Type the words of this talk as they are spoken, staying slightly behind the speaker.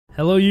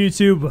Hello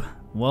YouTube,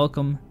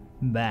 welcome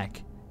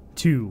back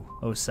to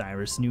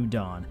Osiris New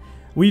Dawn.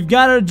 We've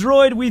got our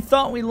droid. We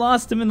thought we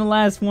lost him in the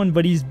last one,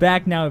 but he's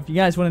back now. If you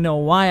guys want to know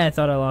why I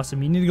thought I lost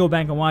him, you need to go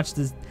back and watch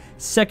this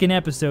second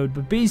episode.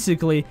 But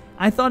basically,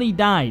 I thought he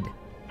died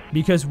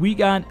because we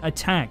got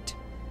attacked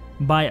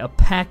by a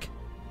pack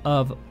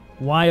of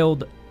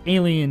wild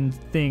alien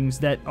things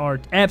that are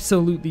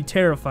absolutely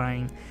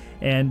terrifying.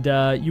 And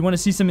you want to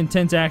see some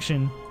intense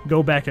action,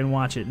 go back and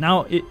watch it.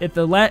 Now, at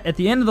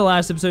the end of the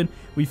last episode,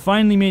 we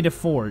finally made a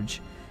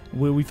forge.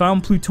 We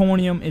found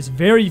plutonium. It's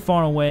very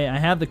far away. I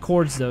have the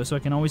cords, though, so I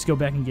can always go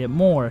back and get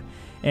more.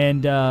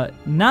 And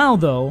now,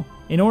 though,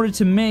 in order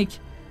to make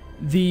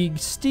the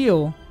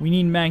steel, we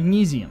need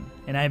magnesium.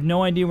 And I have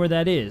no idea where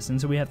that is,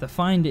 and so we have to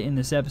find it in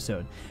this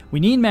episode. We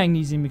need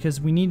magnesium because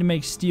we need to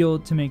make steel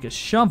to make a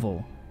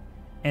shovel.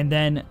 And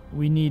then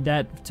we need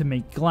that to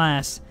make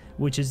glass,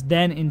 which is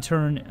then in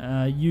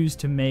turn used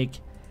to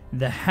make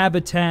the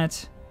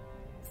habitat.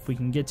 If we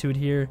can get to it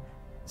here,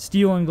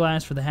 steel and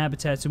glass for the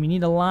habitat. So we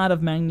need a lot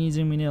of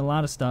magnesium, we need a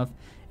lot of stuff.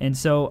 And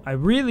so I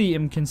really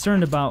am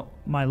concerned about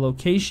my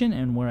location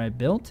and where I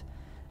built.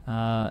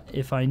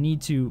 If I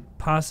need to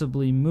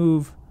possibly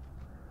move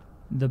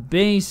the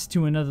base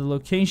to another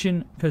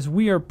location, because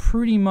we are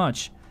pretty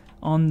much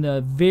on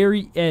the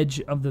very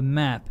edge of the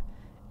map.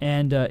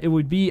 And it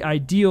would be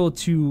ideal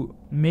to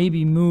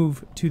maybe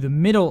move to the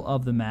middle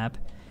of the map,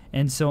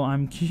 and so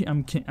I'm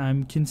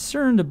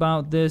concerned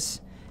about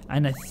this.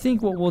 And I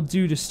think what we'll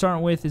do to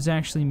start with is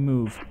actually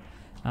move,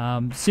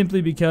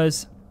 simply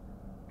because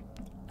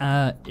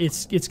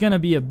it's gonna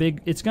be a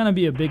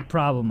big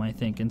problem, I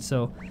think. And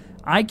so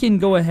I can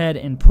go ahead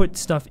and put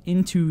stuff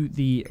into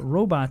the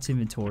robot's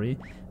inventory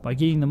by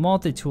getting the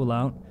multi-tool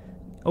out,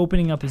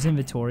 opening up his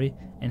inventory,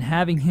 and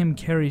having him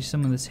carry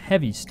some of this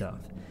heavy stuff.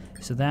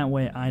 So that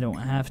way I don't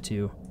have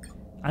to.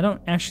 I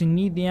don't actually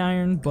need the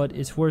iron, but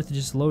it's worth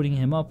just loading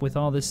him up with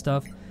all this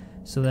stuff,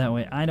 so that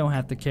way I don't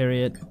have to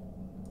carry it,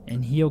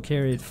 and he'll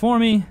carry it for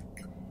me,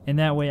 and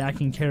that way I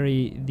can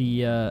carry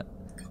the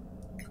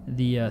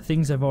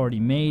things I've already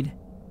made.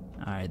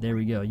 Alright, there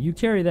we go. You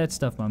carry that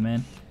stuff, my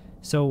man.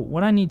 So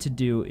what I need to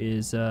do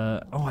is,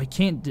 oh, I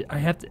can't. I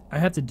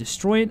have to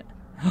destroy it.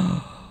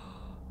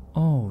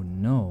 Oh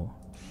no.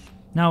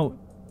 Now,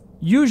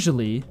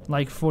 usually,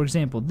 like for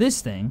example,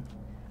 this thing,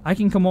 I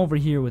can come over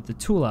here with the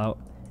tool out,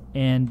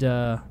 and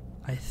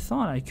I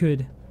thought I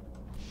could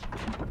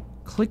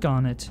click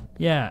on it.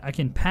 Yeah, I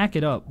can pack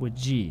it up with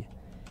G.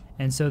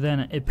 And so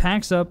then it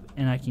packs up,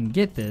 and I can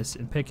get this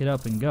and pick it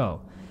up and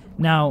go.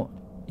 Now,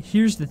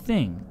 here's the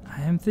thing.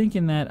 I am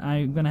thinking that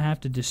I'm going to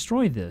have to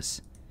destroy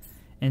this.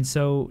 And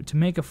so to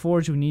make a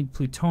forge, we need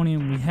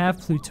plutonium. We have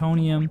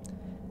plutonium.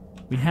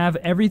 We have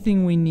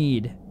everything we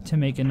need to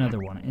make another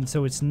one. And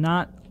so it's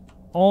not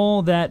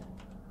all that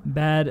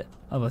bad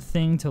of a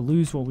thing to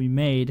lose what we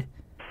made,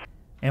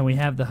 and we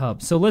have the hub.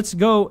 So let's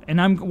go.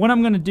 And what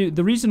I'm gonna do,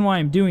 the reason why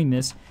I'm doing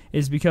this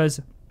is because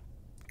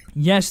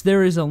yes,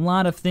 there is a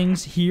lot of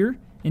things here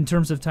in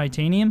terms of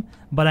titanium,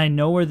 but I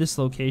know where this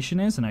location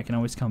is, and I can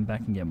always come back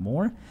and get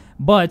more.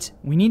 But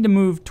we need to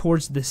move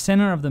towards the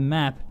center of the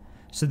map,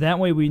 so that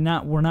way we're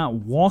not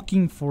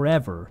walking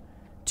forever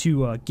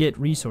to get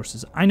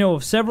resources. I know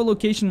of several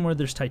locations where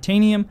there's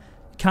titanium,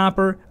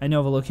 copper. I know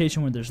of a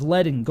location where there's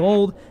lead and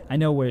gold. I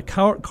know where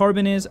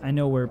carbon is. I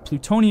know where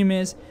plutonium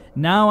is.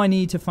 Now I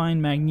need to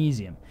find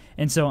magnesium.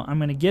 And so I'm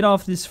going to get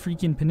off this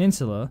freaking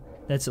peninsula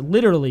that's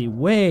literally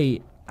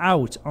way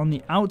out on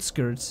the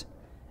outskirts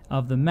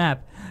of the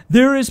map.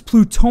 There is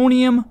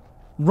plutonium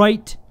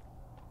right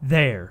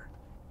there.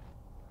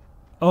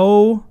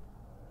 Oh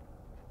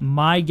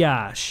my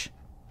gosh.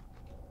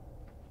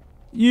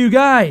 You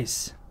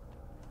guys,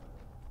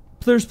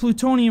 there's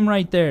plutonium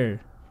right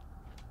there.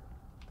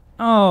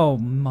 Oh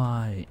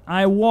my,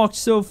 I walked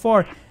so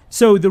far.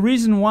 So the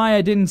reason why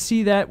I didn't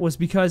see that was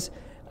because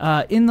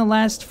in the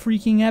last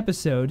freaking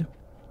episode,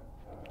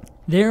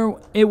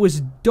 it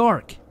was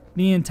dark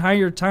the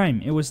entire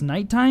time. It was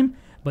nighttime,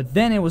 but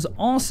then it was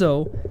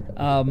also,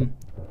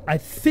 I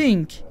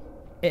think,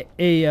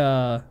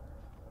 an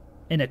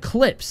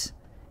eclipse.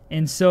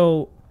 And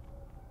so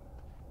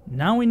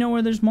now we know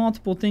where there's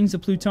multiple things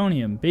of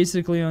plutonium,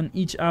 basically on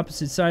each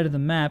opposite side of the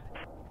map.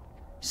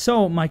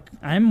 So,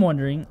 I'm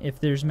wondering if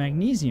there's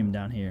magnesium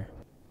down here.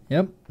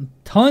 Yep,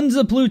 tons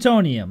of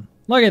plutonium.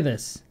 Look at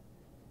this.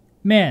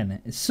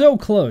 Man, it's so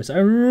close. I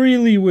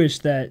really wish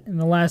that in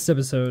the last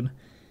episode.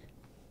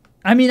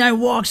 I mean, I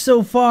walked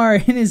so far,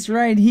 and it's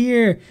right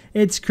here.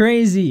 It's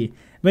crazy.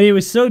 But it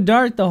was so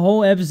dark the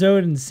whole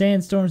episode, and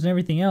sandstorms and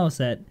everything else,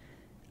 that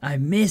I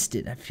missed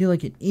it. I feel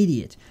like an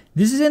idiot.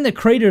 This is in the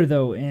crater,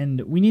 though,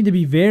 and we need to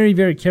be very,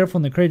 very careful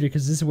in the crater,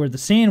 because this is where the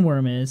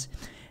sandworm is.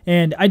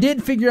 And I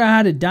did figure out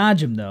how to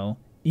dodge him, though.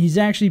 He's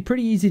actually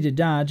pretty easy to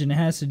dodge, and it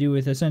has to do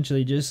with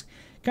essentially just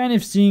kind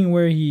of seeing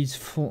where he's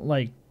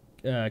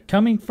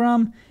coming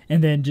from,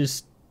 and then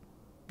just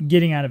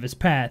getting out of his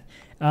path.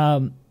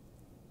 I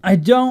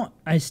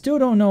still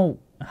don't know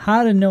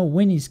how to know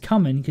when he's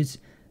coming, because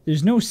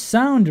there's no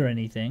sound or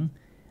anything.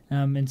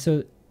 And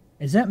so,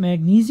 is that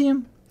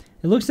magnesium?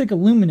 It looks like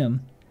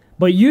aluminum.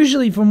 But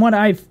usually from what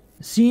I've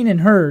seen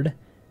and heard,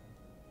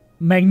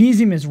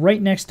 magnesium is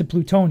right next to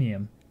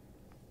plutonium.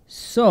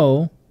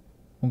 So,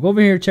 we'll go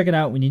over here, check it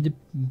out. We need to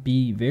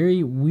be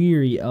very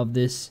weary of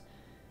this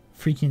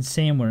freaking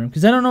sandworm.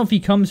 Because I don't know if he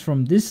comes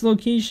from this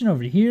location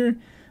over here,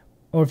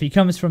 or if he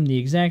comes from the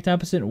exact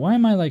opposite. Why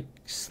am I, like,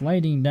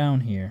 sliding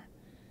down here?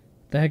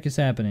 What the heck is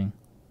happening?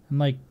 I'm,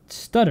 like,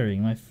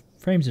 stuttering. My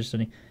frames are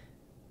stuttering.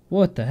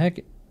 What the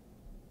heck?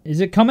 Is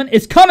it coming?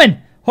 It's coming!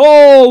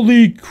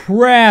 Holy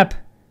crap!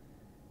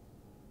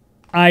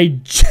 I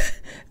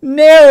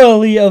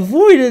narrowly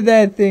avoided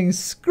that thing.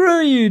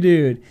 Screw you,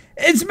 dude.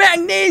 It's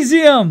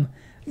magnesium!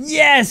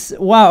 Yes!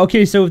 Wow,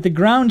 okay, so if the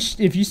ground,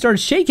 if you start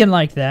shaking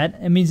like that,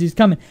 it means he's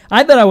coming.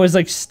 I thought I was,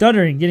 like,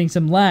 stuttering, getting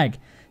some lag.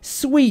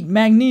 Sweet,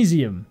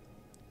 magnesium.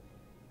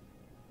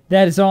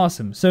 That is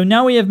awesome. So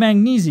now we have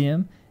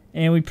magnesium,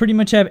 and we pretty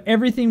much have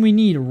everything we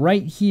need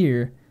right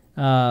here,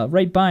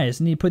 right by us.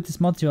 I need to put this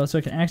multi-tool so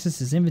I can access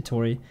his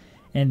inventory,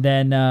 and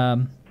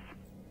then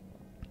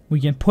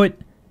we can put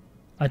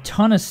a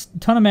ton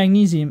of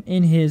magnesium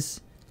in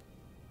his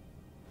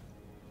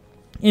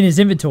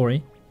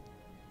inventory,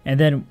 and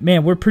then,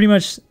 man, we're pretty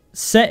much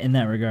set in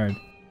that regard.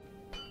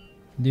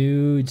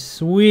 Dude,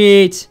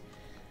 sweet.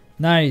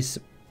 Nice.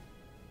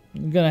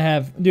 I'm gonna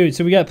have, dude,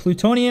 so we got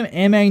plutonium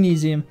and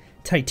magnesium,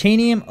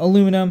 titanium,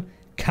 aluminum,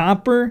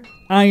 copper,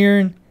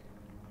 iron,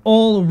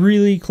 all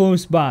really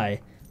close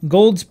by.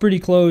 Gold's pretty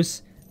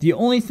close. The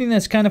only thing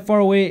that's kind of far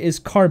away is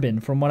carbon,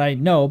 from what I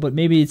know, but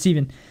maybe it's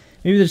even,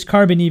 maybe there's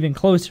carbon even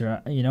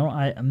closer. You know,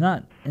 I'm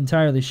not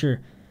entirely sure.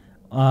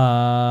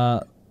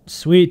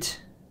 Sweet.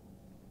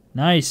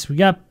 Nice. We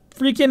got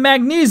freaking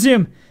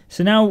magnesium.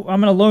 So now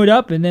I'm going to load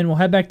up, and then we'll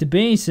head back to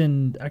base,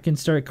 and I can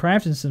start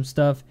crafting some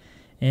stuff.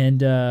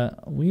 And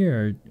we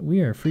are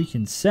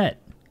freaking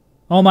set.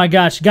 Oh my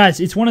gosh, guys,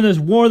 it's one of those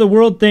War of the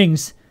World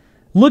things.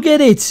 Look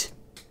at it.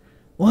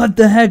 What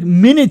the heck?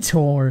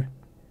 Minotaur.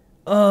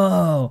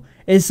 Oh,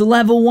 it's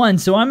level 1,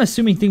 so I'm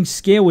assuming things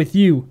scale with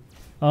you.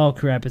 Oh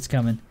crap, it's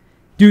coming.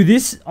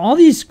 Dude, all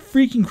these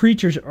freaking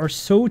creatures are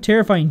so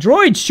terrifying.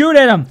 Droid, shoot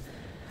at them!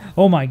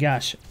 Oh my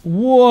gosh.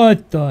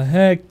 What the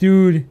heck,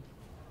 dude?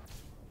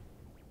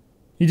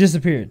 He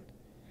disappeared.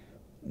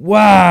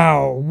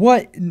 Wow.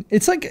 What?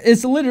 It's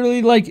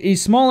literally like a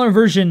smaller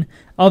version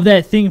of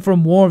that thing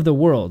from War of the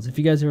Worlds. If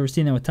you guys have ever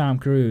seen that with Tom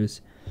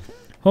Cruise.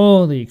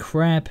 Holy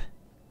crap.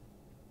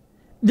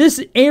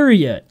 This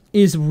area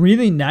is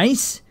really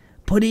nice,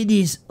 but it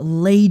is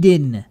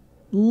laden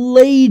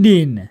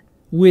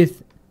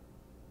with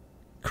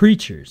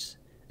creatures,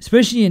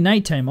 especially in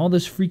nighttime. All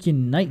those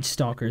freaking night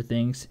stalker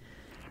things,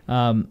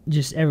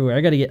 just everywhere.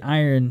 I gotta get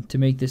iron to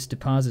make this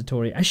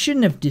depository. I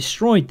shouldn't have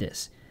destroyed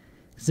this,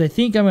 because I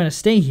think I'm gonna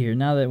stay here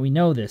now that we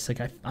know this.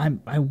 Like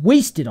I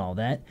wasted all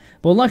that,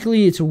 but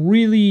luckily it's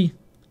really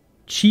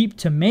cheap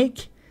to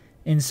make,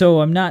 and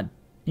so I'm not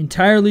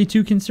entirely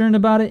too concerned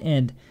about it,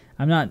 and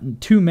I'm not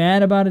too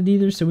mad about it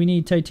either. So we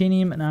need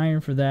titanium and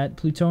iron for that.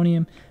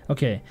 Plutonium.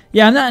 Okay.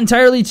 Yeah, I'm not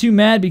entirely too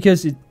mad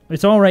because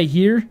it's all right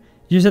here.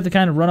 You just have to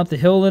kind of run up the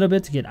hill a little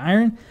bit to get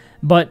iron.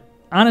 But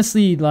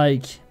honestly,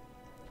 like,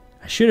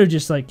 I should have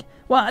just, like,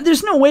 well,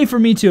 there's no way for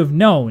me to have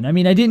known. I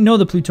mean, I didn't know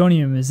the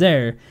plutonium is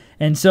there.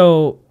 And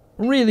so,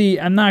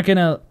 really,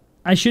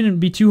 I shouldn't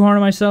be too hard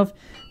on myself.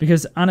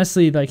 Because,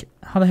 honestly, like,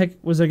 how the heck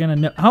was I going to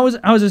know? How was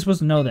I supposed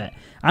to know that?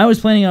 I was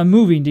planning on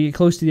moving to get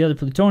close to the other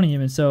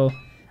plutonium. And so,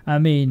 I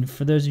mean,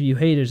 for those of you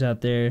haters out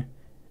there,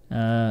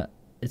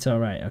 it's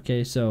alright,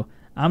 okay? So,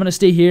 I'm going to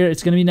stay here.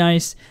 It's going to be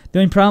nice. The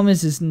only problem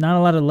is not a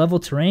lot of level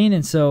terrain,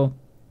 and so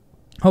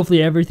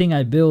hopefully everything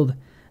I build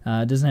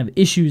doesn't have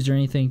issues or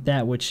anything like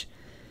that, which,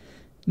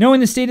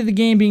 knowing the state of the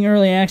game being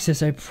early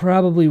access, I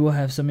probably will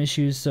have some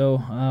issues,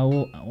 so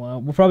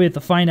we'll probably have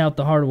to find out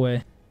the hard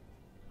way.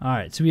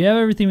 Alright, so we have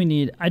everything we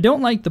need. I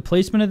don't like the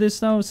placement of this,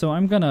 though, so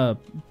I'm going to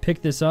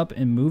pick this up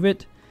and move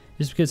it,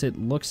 just because it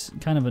looks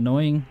kind of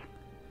annoying.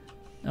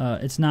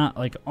 It's not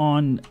like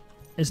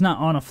it's not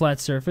on a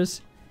flat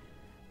surface.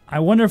 I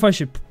wonder if I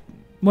should,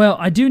 well,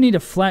 I do need a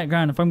flat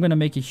ground if I'm going to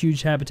make a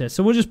huge habitat.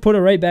 So we'll just put it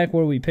right back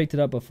where we picked it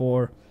up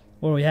before,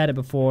 where we had it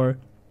before,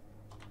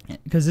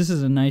 because this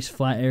is a nice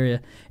flat area.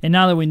 And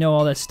now that we know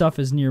all that stuff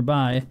is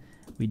nearby,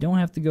 we don't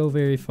have to go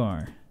very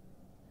far.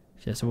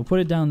 Yeah, so we'll put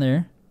it down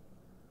there.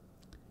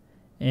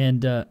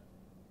 And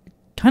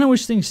kind of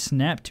wish things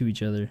snapped to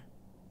each other.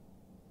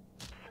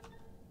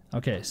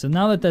 Okay, so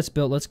now that that's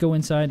built, let's go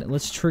inside.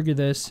 Let's trigger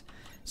this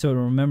so it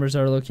remembers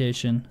our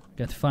location.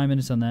 Got 5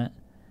 minutes on that.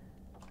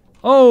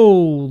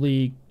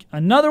 Holy,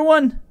 another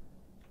one?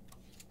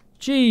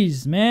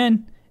 Jeez,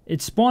 man. It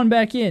spawned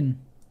back in.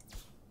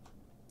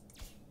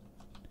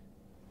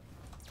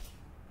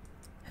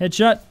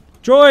 Headshot.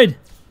 Droid,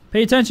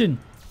 pay attention.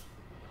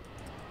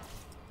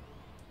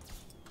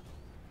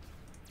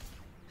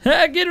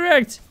 Ha, get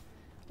wrecked.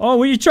 Oh,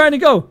 where you trying to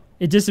go?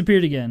 It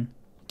disappeared again.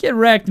 Get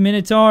wrecked,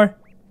 Minotaur.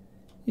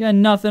 You got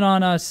nothing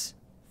on us.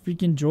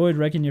 Freaking droid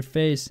wrecking your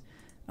face.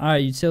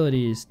 Alright,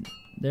 utilities.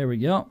 There we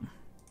go.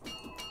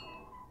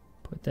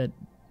 Put that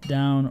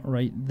down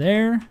right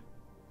there.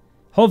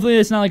 Hopefully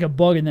it's not like a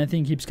bug and that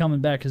thing keeps coming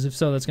back, because if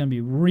so, that's going to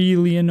be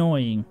really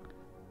annoying.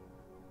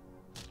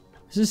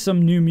 This is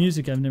some new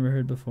music I've never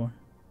heard before.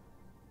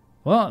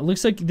 Well, it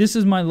looks like this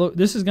is my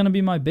this is going to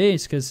be my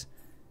base, because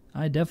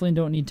I definitely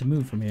don't need to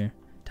move from here.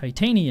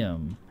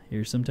 Titanium.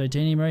 Here's some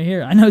titanium right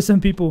here. I know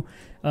some people,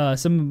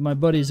 some of my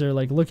buddies are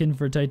like looking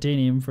for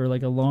titanium for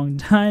like a long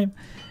time.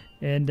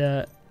 And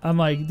I'm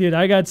like, dude,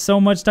 I got so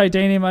much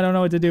titanium, I don't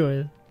know what to do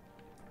with.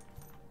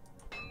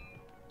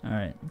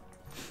 Alright.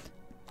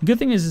 Good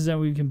thing is that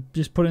we can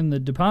just put in the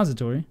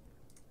depository.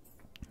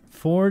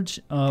 Forge.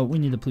 We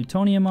need the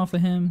plutonium off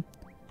of him.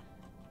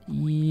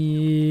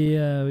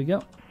 Yeah, we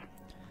go.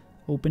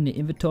 Open the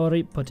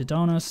inventory, put it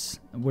on us.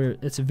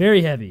 It's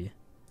very heavy.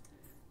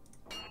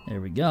 There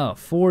we go.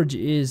 Forge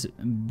is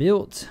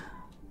built.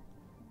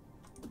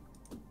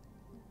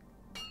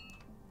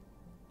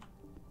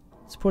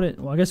 Let's put it,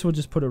 well, I guess we'll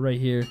just put it right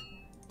here.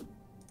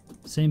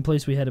 Same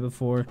place we had it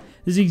before.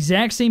 This is the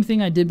exact same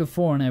thing I did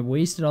before, and I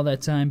wasted all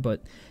that time,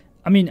 but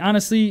I mean,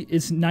 honestly,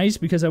 it's nice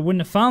because I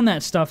wouldn't have found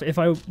that stuff if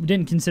I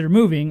didn't consider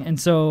moving, and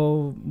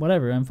so,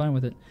 whatever, I'm fine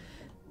with it.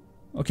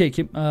 Okay,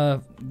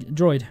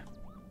 droid.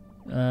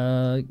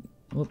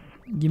 Well,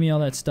 give me all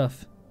that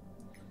stuff.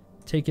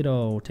 Take it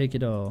all, take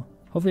it all.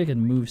 Hopefully I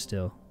can move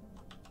still.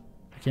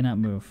 I cannot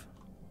move.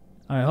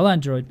 Alright, hold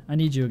on, droid. I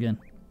need you again.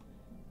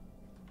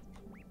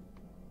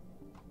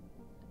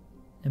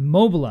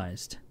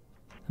 Immobilized.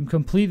 I'm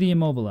completely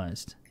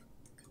immobilized.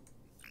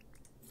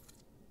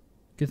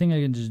 Good thing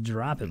I can just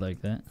drop it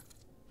like that.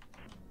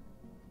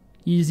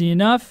 Easy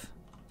enough.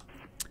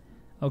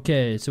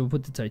 Okay, so we'll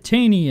put the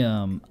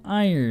titanium,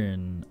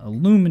 iron,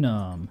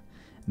 aluminum,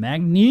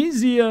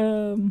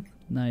 magnesium.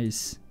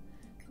 Nice.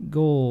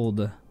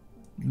 Gold.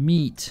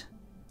 Meat.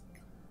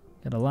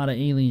 Got a lot of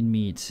alien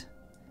meat.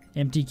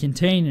 Empty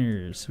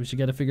containers, which you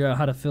got to figure out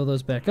how to fill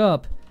those back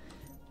up.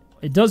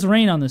 It does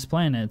rain on this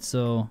planet,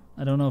 so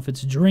I don't know if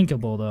it's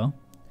drinkable, though.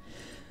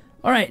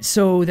 Alright,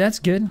 so that's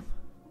good.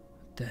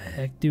 What the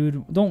heck,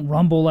 dude? Don't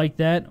rumble like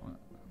that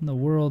in the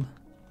world.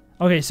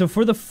 Okay, so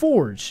for the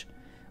forge,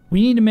 we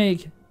need to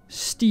make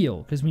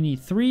steel, because we need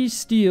 3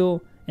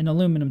 steel and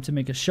aluminum to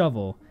make a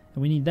shovel,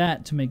 and we need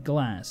that to make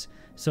glass.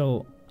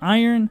 So,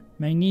 iron,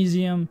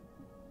 magnesium,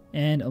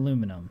 and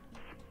aluminum.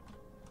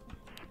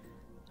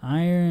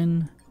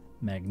 Iron,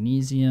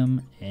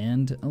 magnesium,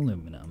 and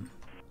aluminum.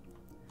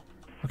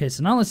 Okay,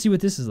 so now let's see what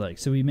this is like.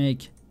 So we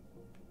make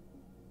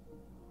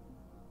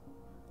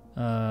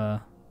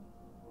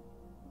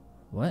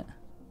what?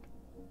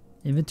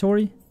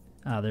 Inventory?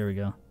 Ah, there we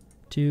go.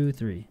 2,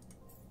 3.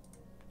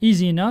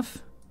 Easy enough.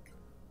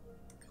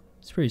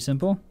 It's pretty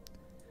simple.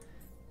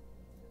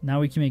 Now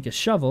we can make a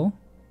shovel.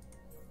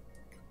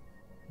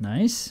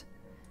 Nice.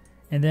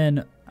 And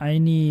then I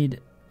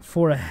need,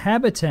 for a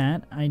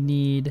habitat, I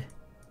need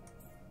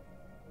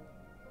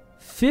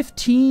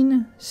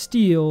 15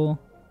 steel,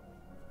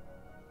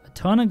 a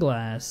ton of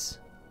glass,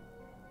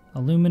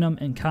 aluminum,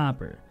 and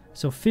copper.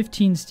 So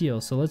 15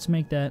 steel. So let's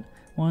make that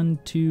 1,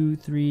 2,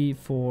 3,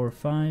 4,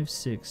 5,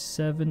 6,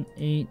 7,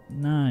 8,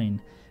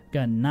 9.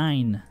 Got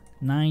 9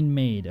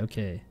 made.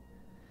 Okay.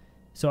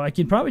 So I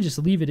can probably just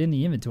leave it in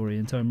the inventory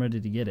until I'm ready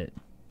to get it.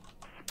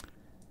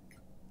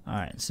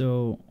 Alright,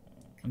 so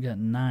we got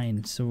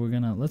 9. So we're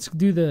gonna, let's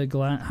do the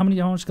glass. How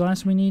much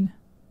glass do we need?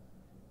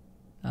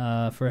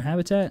 For a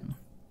habitat?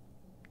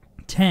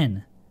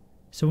 10.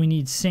 So we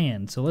need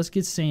sand. So let's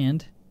get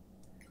sand.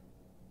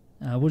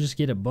 We'll just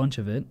get a bunch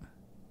of it.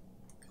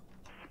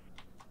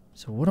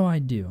 So what do I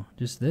do?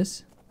 Just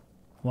this?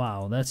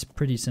 Wow, that's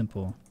pretty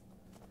simple.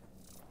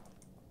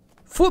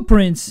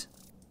 Footprints!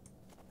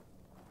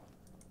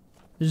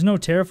 There's no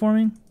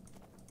terraforming?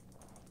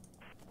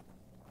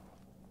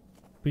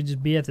 We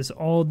just be at this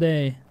all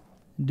day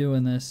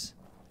doing this.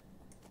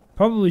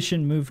 Probably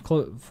shouldn't move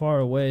far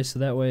away, so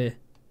that way...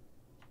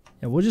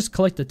 Yeah, we'll just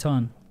collect a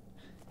ton.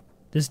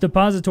 This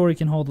depository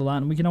can hold a lot,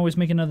 and we can always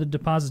make another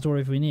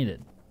depository if we need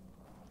it.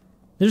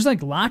 There's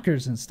like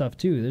lockers and stuff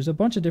too. There's a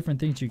bunch of different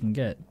things you can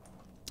get.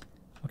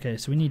 Okay,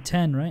 so we need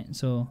 10, right?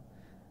 So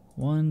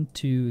 1,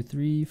 2,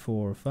 3,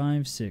 4,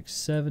 5, 6,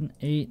 7,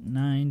 8,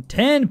 9,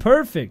 10.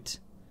 Perfect.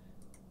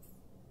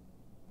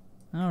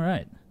 All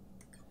right.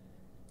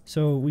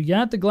 So we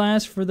got the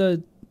glass for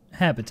the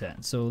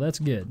habitat, so that's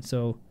good.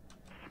 So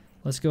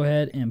let's go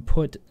ahead and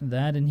put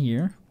that in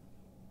here.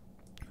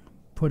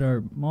 Put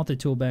our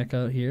multi-tool back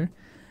out here.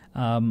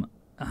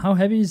 How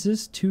heavy is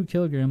this? 2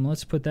 kilograms.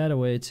 Let's put that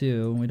away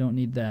too. We don't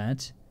need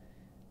that.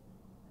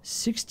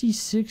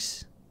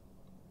 66.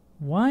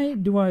 Why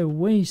do I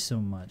weigh so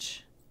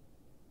much?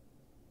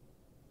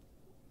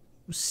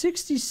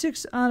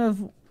 66 out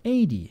of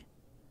 80.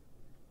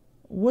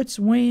 What's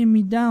weighing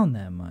me down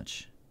that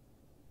much?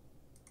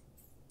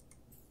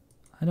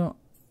 I don't...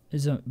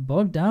 Is it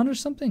bugged out or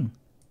something?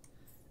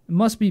 It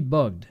must be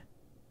bugged.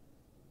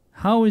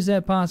 How is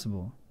that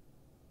possible?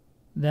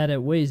 That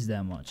it weighs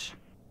that much.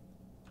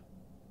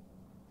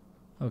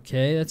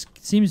 Okay, that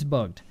seems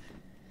bugged.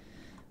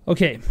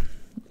 Okay,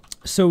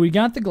 so we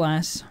got the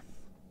glass.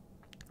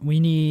 We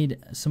need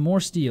some more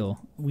steel.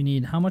 We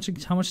need how much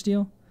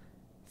steel?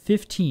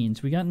 15.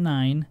 So we got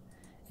 9.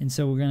 And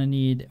so we're going to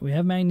need, we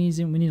have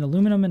magnesium, we need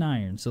aluminum and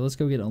iron. So let's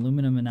go get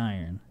aluminum and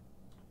iron.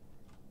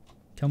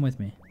 Come with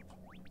me.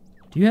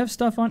 Do you have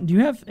stuff on, do you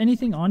have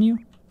anything on you?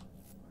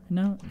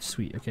 No?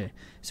 Sweet, okay.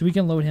 So we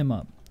can load him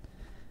up.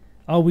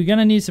 Oh, we're going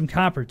to need some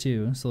copper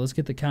too. So let's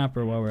get the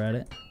copper while we're at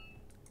it.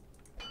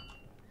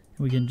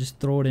 We can just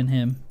throw it in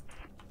him.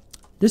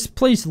 This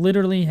place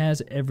literally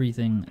has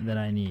everything that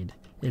I need.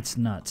 It's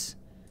nuts.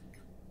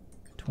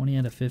 20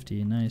 out of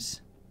 50,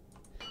 nice.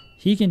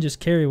 He can just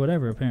carry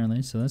whatever,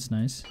 apparently, so that's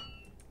nice.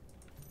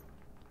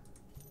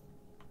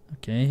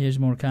 Okay, here's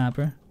more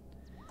copper.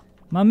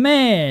 My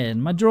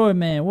man! My droid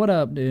man, what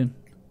up, dude?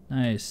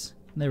 Nice.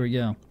 There we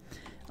go.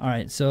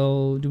 Alright,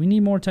 so do we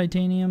need more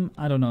titanium?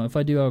 I don't know. If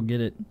I do, I'll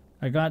get it.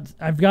 I've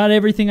got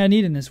everything I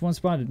need in this one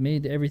spot.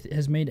 It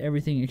has made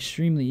everything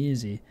extremely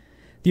easy.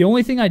 The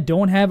only thing I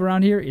don't have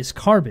around here is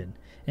carbon.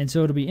 And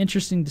so it'll be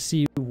interesting to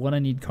see what I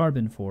need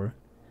carbon for.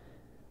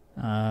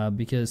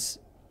 Because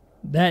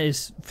that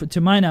is, to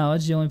my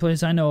knowledge, the only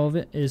place I know of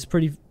it is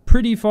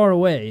pretty far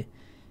away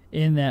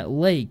in that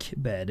lake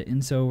bed.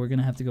 And so we're going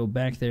to have to go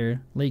back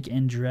there, Lake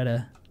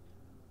Andretta,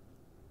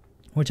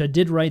 which I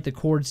did write the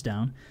coords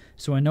down,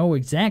 so I know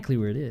exactly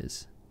where it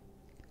is.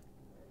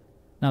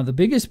 Now, the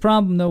biggest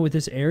problem, though, with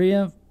this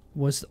area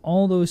was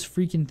all those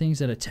freaking things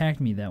that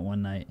attacked me that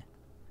one night.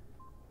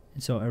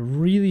 And so I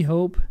really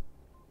hope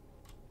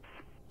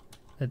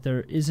that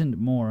there isn't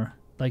more.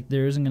 Like,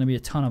 there isn't going to be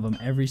a ton of them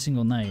every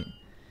single night.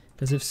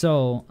 Because if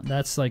so,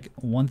 that's like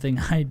one thing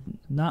I'm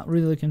not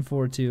really looking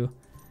forward to.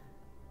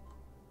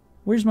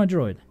 Where's my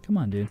droid? Come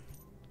on, dude.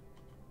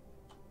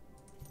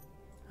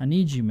 I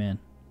need you, man.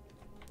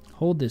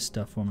 Hold this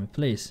stuff for me,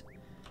 please.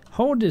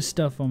 Hold this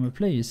stuff for me,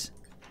 please.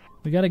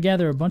 We gotta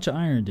gather a bunch of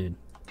iron, dude.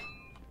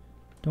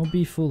 Don't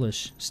be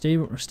foolish. Stay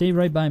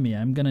right by me.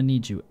 I'm gonna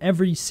need you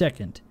every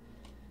second.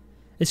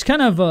 It's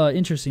kind of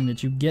interesting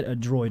that you get a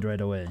droid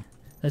right away.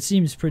 That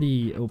seems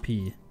pretty OP.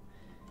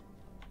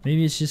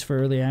 Maybe it's just for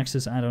early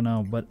access, I don't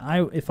know. But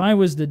if I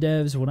was the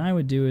devs, what I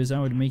would do is I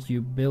would make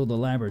you build a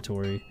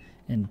laboratory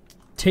and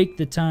take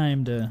the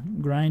time to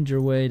grind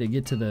your way to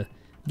get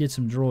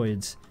some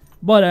droids.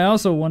 But I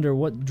also wonder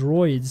what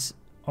droids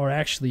are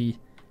actually...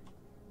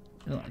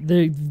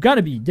 They've got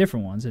to be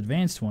different ones,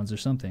 advanced ones or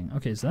something.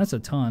 Okay, so that's a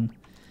ton.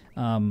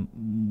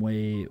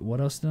 Wait,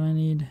 what else did I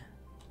need?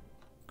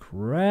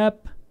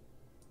 Crap.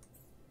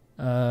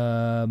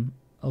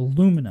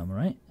 Aluminum,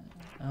 right?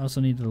 I also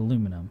needed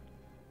aluminum.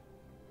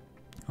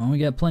 Oh, we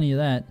got plenty of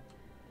that.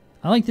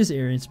 I like this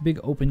area. It's a big,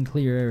 open,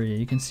 clear area.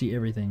 You can see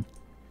everything.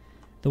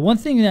 The one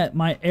thing that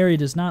my area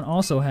does not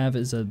also have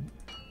is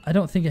I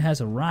don't think it has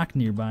a rock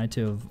nearby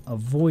to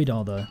avoid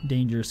all the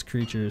dangerous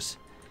creatures.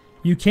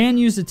 You can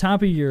use the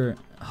top of your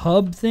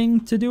hub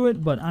thing to do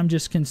it, but I'm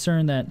just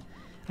concerned that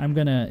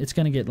it's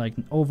gonna get like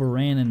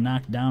overran and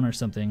knocked down or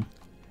something,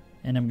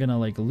 and I'm gonna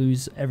like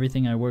lose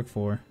everything I work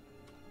for.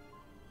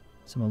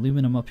 Some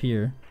aluminum up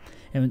here.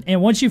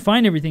 And once you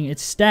find everything,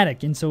 it's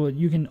static, and so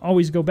you can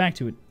always go back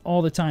to it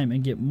all the time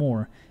and get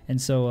more. And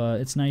so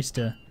it's nice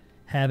to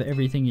have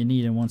everything you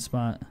need in one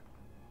spot.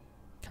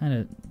 Kind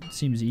of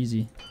seems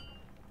easy.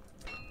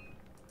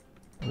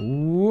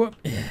 Whoop.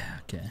 Yeah,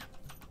 okay.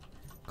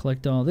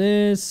 Collect all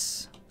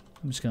this.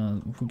 I'm just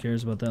gonna, who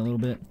cares about that a little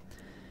bit.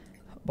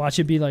 Watch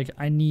it be like,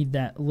 I need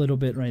that little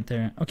bit right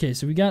there. Okay,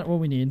 so we got what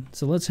we need.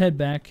 So let's head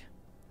back.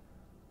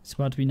 It's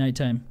about to be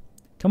nighttime.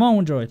 Come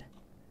on, droid.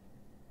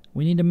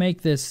 We need to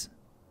make this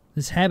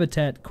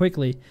habitat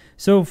quickly.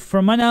 So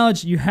from my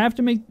knowledge, you have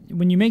to make,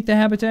 when you make the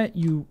habitat,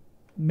 you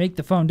make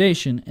the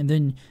foundation, and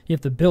then you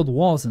have to build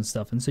walls and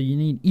stuff. And so you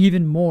need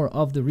even more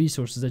of the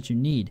resources that you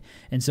need.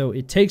 And so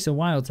it takes a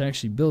while to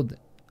actually build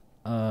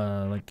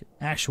like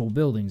actual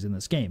buildings in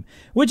this game,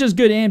 which is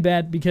good and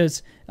bad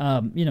because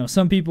you know,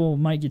 some people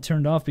might get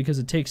turned off because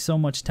it takes so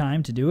much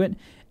time to do it,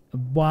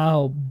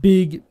 while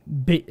big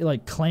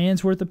like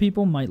clans worth of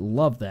people might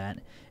love that,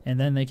 and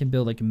then they can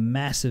build like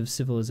massive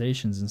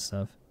civilizations and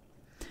stuff.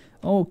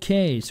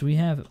 Okay, so we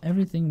have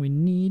everything we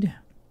need.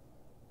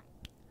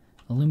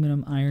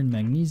 Aluminum, iron,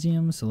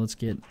 magnesium. So let's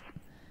get,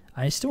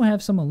 I still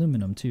have some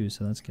aluminum too,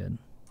 so that's good.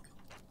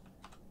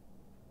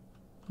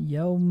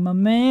 Yo, my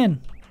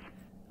man.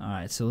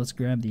 Alright, so let's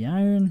grab the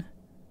iron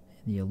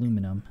and the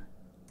aluminum.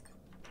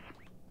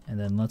 And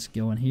then let's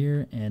go in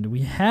here. And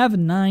we have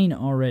 9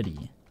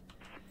 already.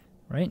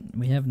 Right?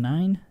 We have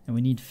 9 and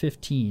we need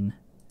 15.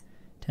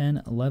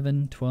 10,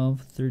 11,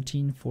 12,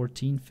 13,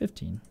 14,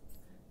 15.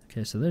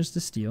 Okay, so there's the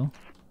steel.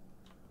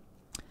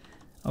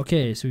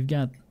 Okay, so we've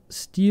got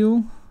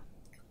steel.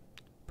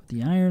 Put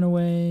the iron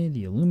away,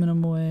 the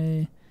aluminum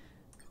away.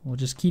 We'll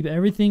just keep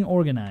everything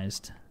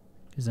organized,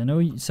 because I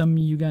know some of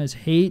you guys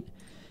hate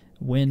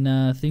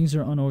when things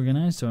are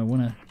unorganized, so I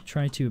want to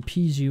try to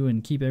appease you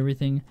and keep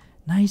everything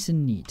nice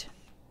and neat.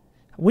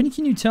 When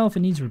can you tell if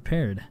it needs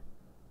repaired?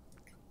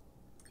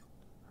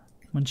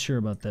 I'm unsure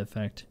about that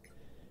fact.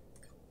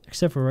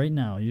 Except for right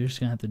now, you're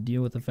just going to have to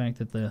deal with the fact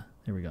that there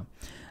we go.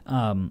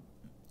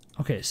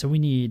 Okay, so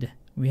we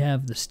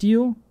have the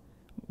steel,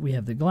 we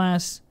have the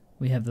glass,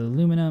 we have the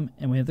aluminum,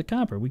 and we have the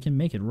copper. We can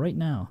make it right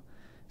now.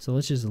 So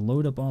let's just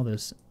load up all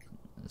this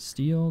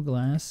steel,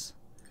 glass,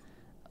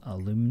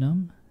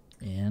 aluminum,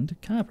 and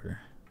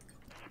copper.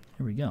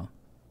 Here we go.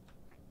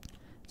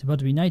 It's about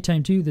to be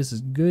nighttime too. This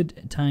is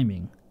good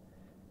timing.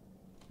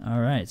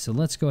 Alright, so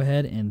let's go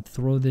ahead and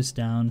throw this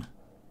down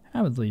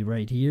probably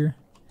right here.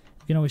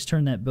 We can always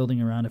turn that building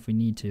around if we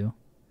need to.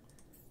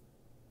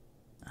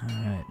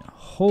 Alright,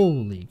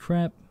 holy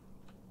crap.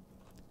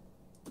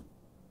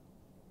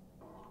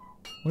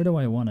 Where do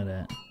I want it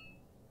at?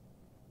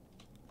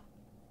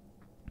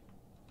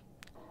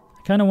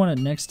 I kind of want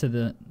it next to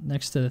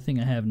the thing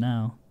I have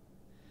now.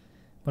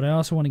 But I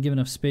also want to give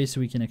enough space so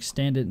we can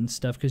extend it and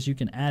stuff, because you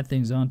can add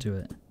things onto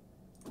it.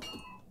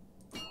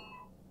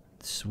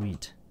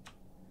 Sweet.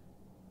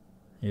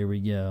 Here we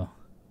go.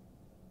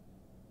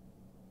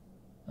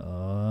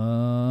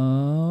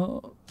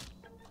 Oh,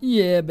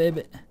 yeah,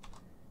 baby.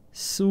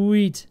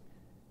 Sweet.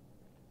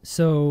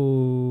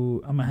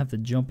 So I'm gonna have to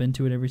jump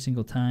into it every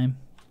single time.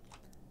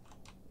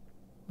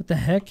 What the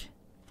heck?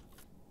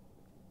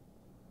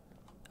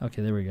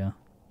 Okay, there we go.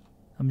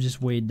 I'm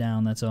just weighed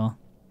down, that's all.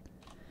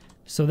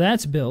 So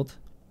that's built.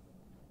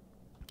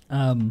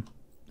 That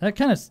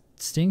kind of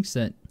stinks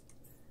that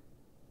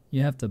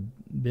you have to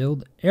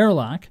build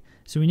airlock.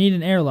 So we need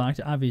an airlock,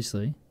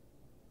 obviously.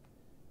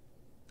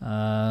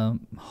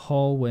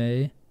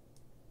 Hallway,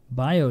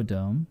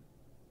 biodome,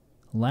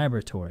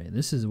 laboratory.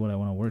 This is what I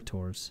want to work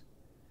towards.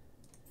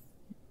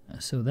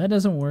 So that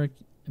doesn't work.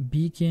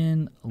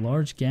 Beacon,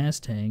 large gas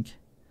tank,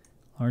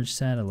 large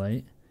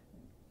satellite.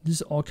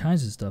 There's all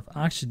kinds of stuff.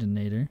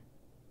 Oxygenator.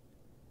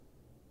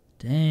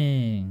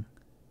 Dang.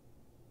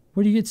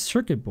 Where do you get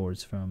circuit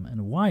boards from?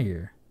 And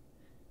wire.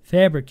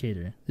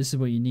 Fabricator. This is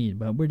what you need.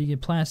 But where do you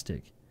get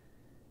plastic?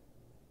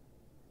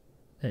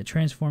 That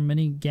transform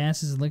many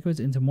gases and liquids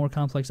into more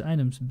complex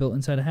items built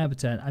inside a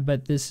habitat. I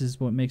bet this is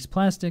what makes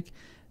plastic.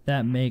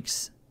 That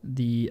makes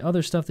the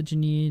other stuff that you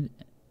need.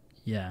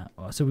 Yeah.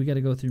 So we got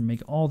to go through and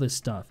make all this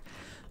stuff.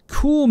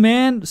 Cool,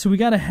 man. So we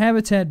got a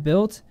habitat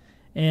built.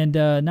 And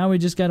now we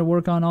just got to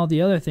work on all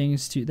the other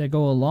things that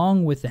go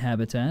along with the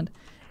habitat.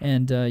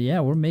 And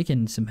yeah, we're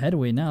making some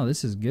headway now.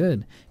 This is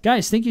good.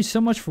 Guys, thank you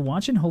so much for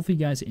watching. Hopefully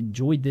you guys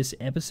enjoyed this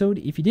episode.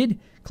 If you did,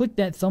 click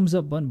that thumbs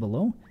up button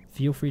below.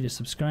 Feel free to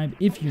subscribe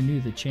if you're new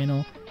to the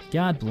channel.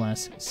 God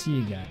bless. See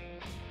you guys.